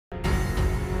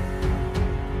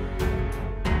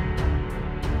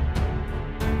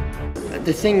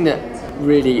The thing that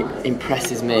really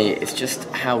impresses me is just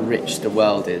how rich the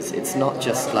world is. It's not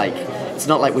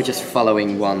like we're just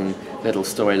following one little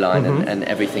storyline and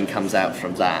everything comes out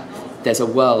from that. There's a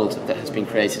world that has been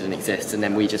created and exists, and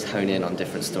then we just hone in on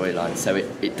different storylines. So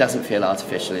it doesn't feel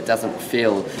artificial. It doesn't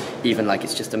feel even like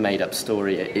it's just a made-up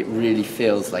story. It really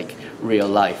feels like real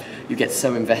life. You get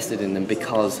so invested in them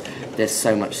because there's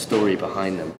so much story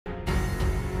behind them.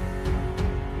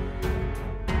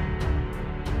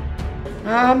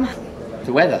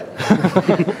 The weather.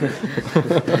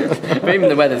 But even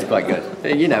the weather's quite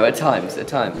good. You know, at times.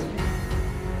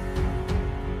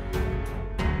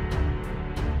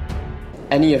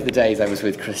 Any of the days I was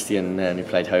with Christian who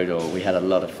played Hodor, we had a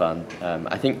lot of fun.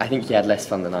 I think he had less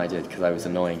fun than I did because I was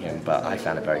annoying him, but I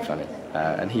found it very funny.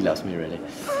 And he loves me, really.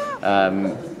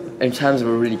 In terms of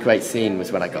a really great scene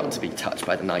was when I got to be touched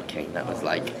by the Night King. That was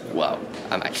like, wow,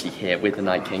 I'm actually here with the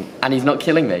Night King, and he's not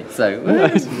killing me, so...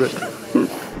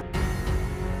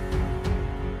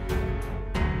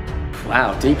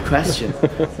 Wow, deep question.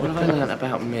 What have I learned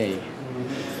about me?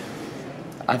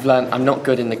 I've learned I'm not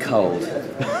good in the cold.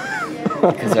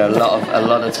 Because there are a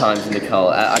lot of times in the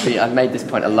cold. I've made this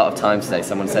point a lot of times today.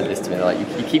 Someone said this to me, like,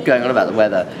 you keep going on about the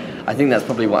weather. I think that's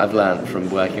probably what I've learned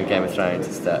from working with Game of Thrones,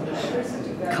 is that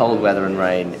cold weather and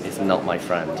rain is not my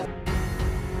friend.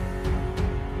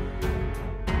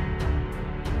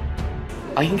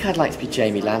 I think I'd like to be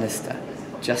Jaime Lannister,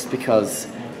 just because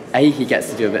he gets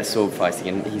to do a bit of sword fighting,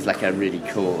 and he's like a really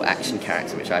cool action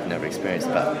character, which I've never experienced,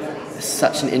 but it's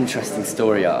such an interesting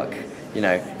story arc. You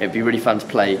know, it'd be really fun to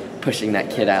play pushing that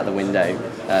kid out the window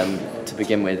to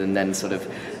begin with, and then sort of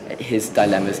his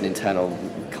dilemmas and internal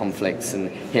conflicts, and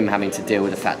him having to deal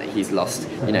with the fact that he's lost,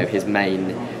 you know, his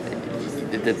main...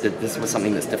 This was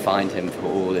something that's defined him for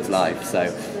all his life, so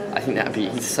I think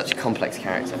he's such a complex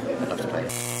character. I'd love to play.